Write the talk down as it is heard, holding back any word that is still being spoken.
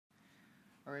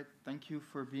All right, thank you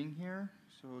for being here.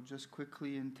 So just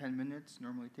quickly in 10 minutes,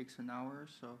 normally takes an hour,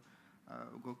 so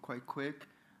we'll go quite quick.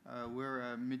 We're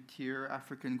a mid-tier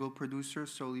African gold producer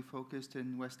solely focused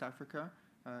in West Africa.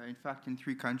 In fact, in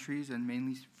 3 countries and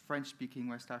mainly French-speaking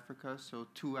West Africa. So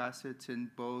 2 assets in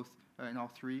in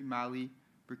all 3, Mali,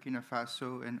 Burkina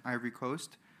Faso, and Ivory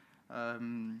Coast.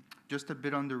 Just a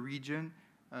bit on the region.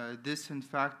 This, in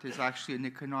fact, is actually an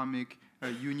economic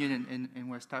union in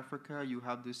West Africa. You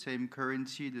have the same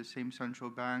currency, the same central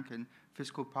bank, and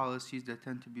fiscal policies that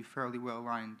tend to be fairly well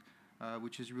aligned,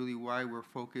 which is really why we're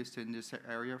focused in this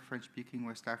area, French-speaking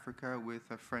West Africa, with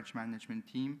a French management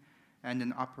team and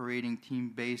an operating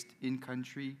team based in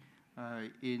country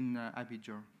in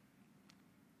Abidjan.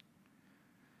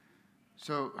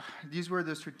 So these were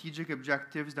the strategic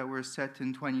objectives that were set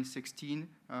in 2016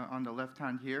 on the left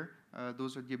hand here.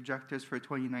 Those are the objectives for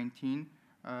 2019.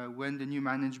 When the new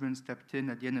management stepped in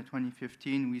at the end of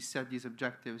 2015, we set these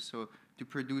objectives. So to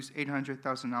produce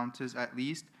 800,000 ounces at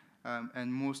least,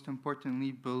 and most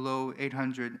importantly, below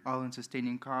 800 all-in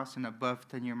sustaining costs and above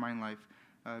 10-year mine life.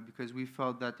 Because we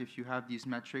felt that if you have these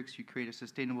metrics, you create a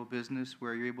sustainable business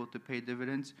where you're able to pay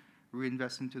dividends,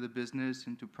 reinvest into the business,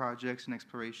 into projects and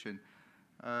exploration.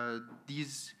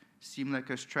 These seem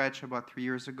like a stretch about 3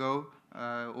 years ago.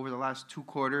 Over the last 2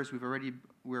 quarters,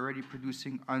 we're already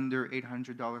producing under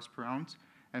 $800 per ounce,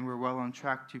 and we're well on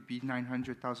track to beat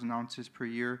 900,000 ounces per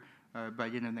year by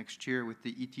the end of next year with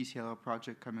the ETCLL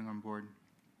project coming on board.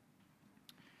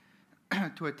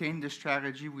 To attain this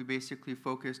strategy, we basically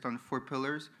focused on 4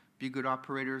 pillars: be good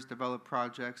operators, develop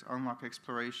projects, unlock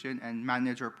exploration, and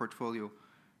manage our portfolio.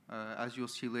 As you'll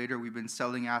see later, we've been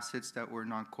selling assets that were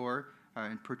non-core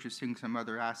and purchasing some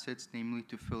other assets, namely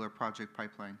to fill our project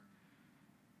pipeline.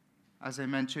 As I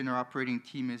mentioned, our operating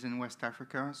team is in West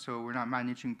Africa, so we're not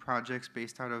managing projects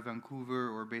based out of Vancouver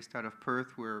or based out of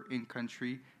Perth. We're in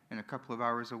country and a couple of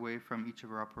hours away from each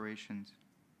of our operations.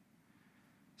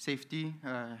 Safety,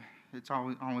 it's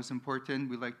always important.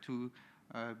 We like to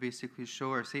basically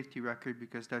show our safety record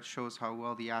because that shows how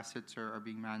well the assets are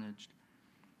being managed.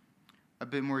 A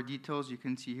bit more details, you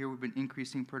can see here we've been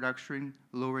increasing production,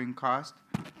 lowering cost,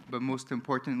 but most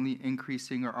importantly,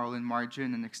 increasing our all-in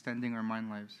margin and extending our mine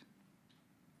lives.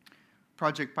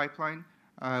 Project pipeline,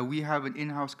 we have an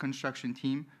in-house construction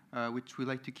team, which we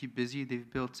like to keep busy. They've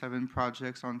built 7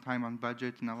 projects on time, on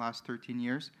budget in the last 13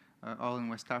 years, all in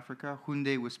West Africa.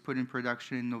 Houndé was put in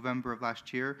production in November of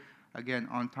last year, again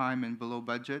on time and below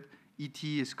budget. ET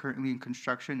is currently in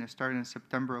construction. It started in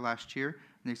September last year,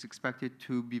 and it's expected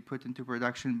to be put into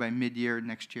production by mid-year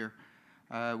next year.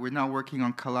 We're now working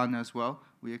on Kalana as well.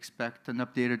 We expect an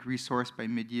updated resource by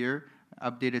mid-year,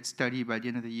 updated study by the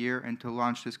end of the year, and to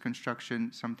launch this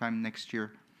construction sometime next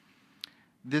year.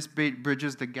 This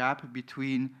bridges the gap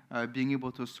between being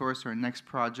able to source our next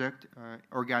project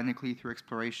organically through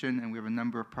exploration, and we have a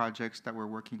number of projects that we're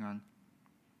working on.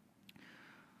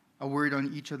 A word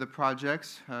on each of the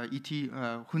projects.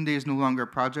 Houndé is no longer a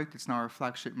project. It's now our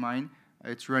flagship mine.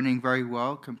 It's running very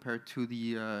well compared to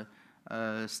the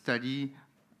study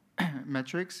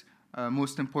metrics.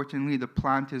 Most importantly, the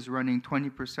plant is running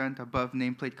 20% above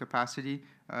nameplate capacity.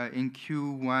 In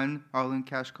Q1, all-in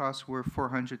cash costs were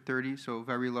 $430, so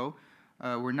very low.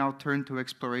 We're now turned to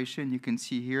exploration. You can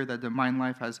see here that the mine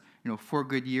life has 4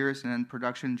 good years and then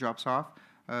production drops off.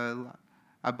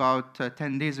 About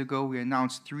 10 days ago, we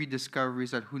announced 3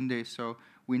 discoveries at Houndé, so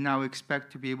we now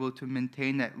expect to be able to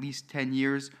maintain at least 10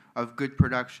 years of good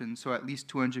production, so at least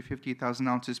 250,000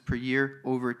 ounces per year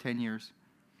over 10 years.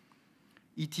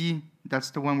 ET,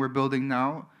 that's the one we're building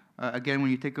now. Again,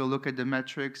 when you take a look at the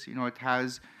metrics, it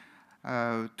has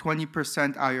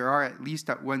 20% IRR, at least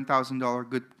at $1,000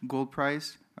 good gold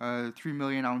price, 3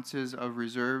 million ounces of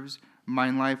reserves.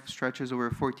 Mine life stretches over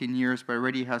 14 years, but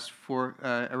already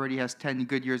has 10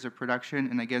 good years of production.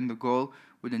 And again, the goal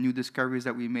with the new discoveries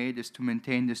that we made is to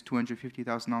maintain this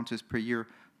 250,000 ounces per year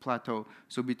plateau.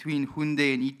 So between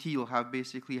Houndé and ET, you'll have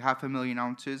basically 500,000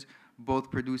 ounces, both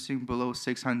producing below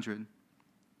 600.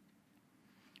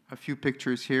 A few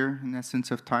pictures here. In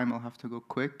essence of time, I'll have to go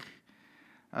quick.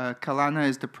 Kalana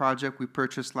is the project we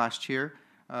purchased last year.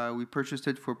 We purchased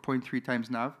it for 0.3 times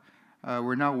NAV.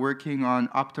 We're now working on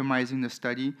optimizing the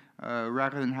study.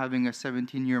 Rather than having a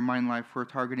 17-year mine life, we're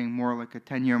targeting more like a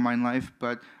 10-year mine life,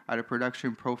 but at a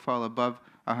production profile above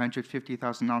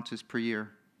 150,000 ounces per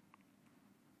year.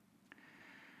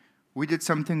 We did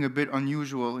something a bit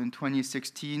unusual in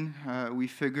 2016. We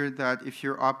figured that if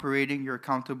you're operating, you're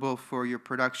accountable for your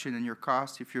production and your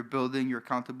costs. If you're building, you're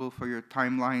accountable for your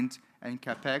timelines and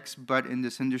capex. But in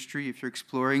this industry, if you're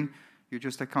exploring, you're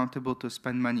just accountable to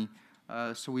spend money.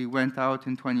 So we went out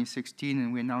in 2016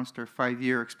 and we announced our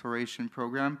 5-year exploration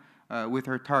program with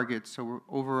our targets. So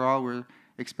overall, we're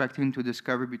expecting to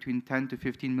discover between 10 to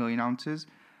 15 million ounces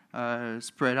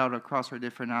spread out across our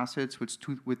different assets,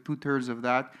 with two-thirds of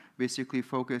that basically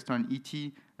focused on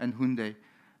ET and Houndé.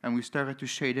 And we started to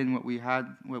shade in what we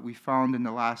found in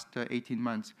the last 18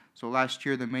 months. So last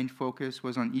year, the main focus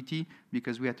was on ET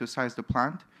because we had to size the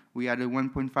plant. We added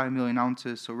 1.5 million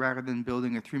ounces. So rather than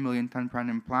building a 3 million ton per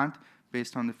annum plant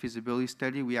based on the feasibility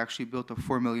study, we actually built a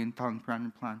 4 million ton per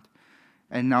annum plant.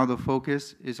 And now the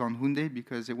focus is on Houndé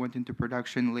because it went into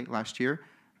production late last year.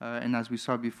 And as we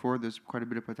saw before, there's quite a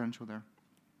bit of potential there.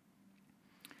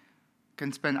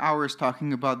 Can spend hours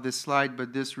talking about this slide,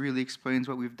 but this really explains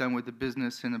what we've done with the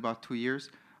business in about 2 years.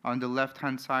 On the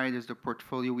left-hand side is the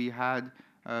portfolio we had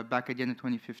back at the end of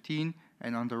 2015,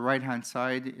 and on the right-hand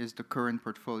side is the current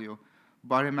portfolio.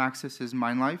 Bottom axis is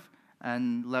mine life,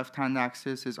 and left-hand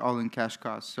axis is all-in cash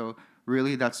costs. So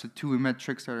really, that's the two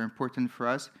metrics that are important for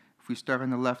us. If we start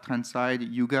on the left-hand side,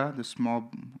 Yuga, the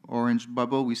small orange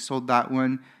bubble, we sold that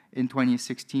one in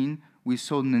 2016. We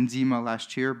sold Nzima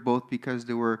last year, both because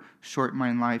they were short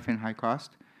mine life and high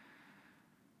cost.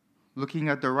 Looking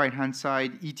at the right-hand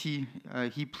side, ET,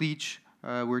 heap leach,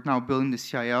 we're now building the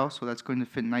CIL, so that's going to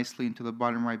fit nicely into the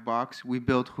bottom right box. We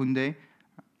built Houndé.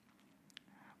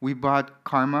 We bought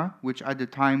Karma, which at the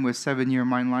time was 7-year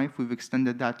mine life. We've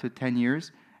extended that to 10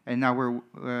 years. And now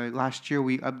last year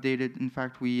we updated, in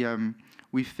fact,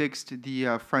 we fixed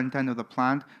the front end of the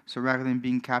plant. So rather than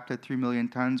being capped at 3 million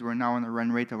tons, we're now on a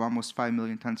run rate of almost 5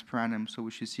 million tons per annum. So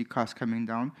we should see costs coming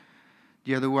down.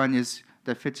 The other one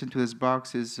that fits into this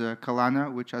box is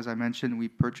Kalana, which, as I mentioned, we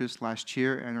purchased last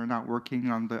year and are now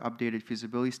working on the updated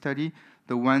feasibility study.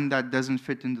 The one that doesn't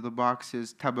fit into the box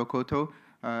is Tabakoto.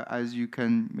 As you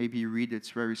can maybe read, it's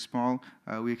very small.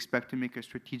 We expect to make a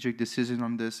strategic decision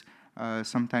on this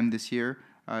sometime this year.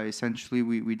 Essentially,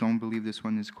 we don't believe this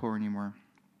one is core anymore.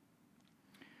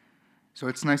 So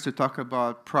it's nice to talk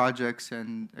about projects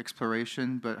and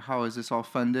exploration, but how is this all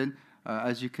funded?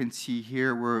 As you can see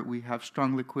here, we have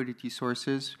strong liquidity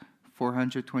sources,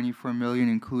 424 million,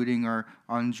 including our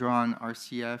undrawn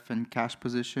RCF and cash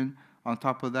position. On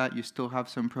top of that, you still have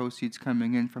some proceeds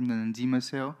coming in from the Nzima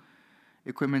sale,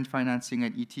 equipment financing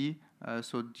at ET.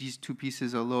 So these two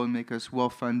pieces alone make us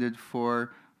well-funded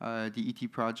for the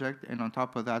ET project. And on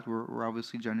top of that, we're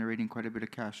obviously generating quite a bit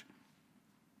of cash.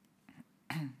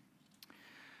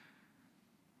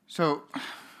 So,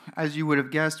 as you would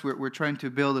have guessed, we're trying to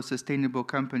build a sustainable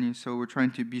company. So we're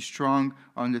trying to be strong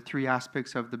on the 3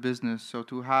 aspects of the business. So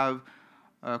to have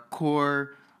a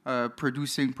core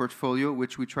producing portfolio,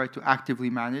 which we try to actively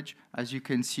manage. As you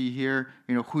can see here,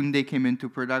 Houndé came into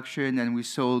production and we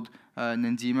sold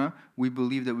Nzima. We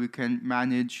believe that we can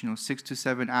manage 6 to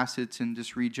 7 assets in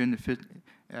this region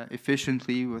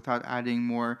efficiently without adding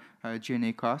more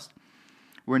G&A cost.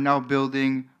 We're now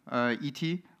building ET.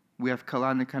 We have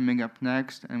Kalana coming up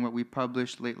next, and what we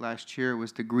published late last year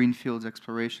was the Greenfields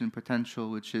exploration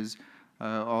potential, which is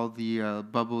all the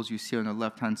bubbles you see on the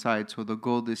left-hand side. So the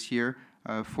goal this year,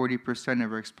 40%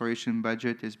 of our exploration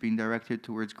budget is being directed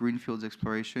towards Greenfields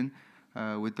exploration,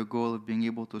 with the goal of being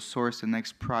able to source the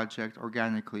next project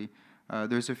organically.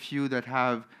 There's a few that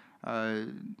have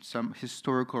some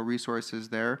historical resources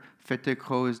there.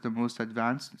 Fetekro is the most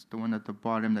advanced. It's the one at the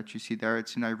bottom that you see there.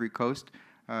 It's in Ivory Coast.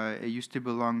 It used to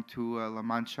belong to La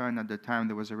Mancha, and at the time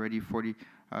there was already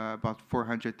about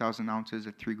 400,000 ounces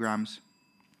at 3 grams.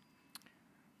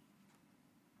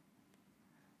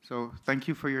 So thank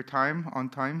you for your time, on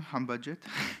budget.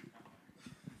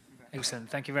 Excellent.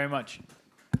 Thank you very much.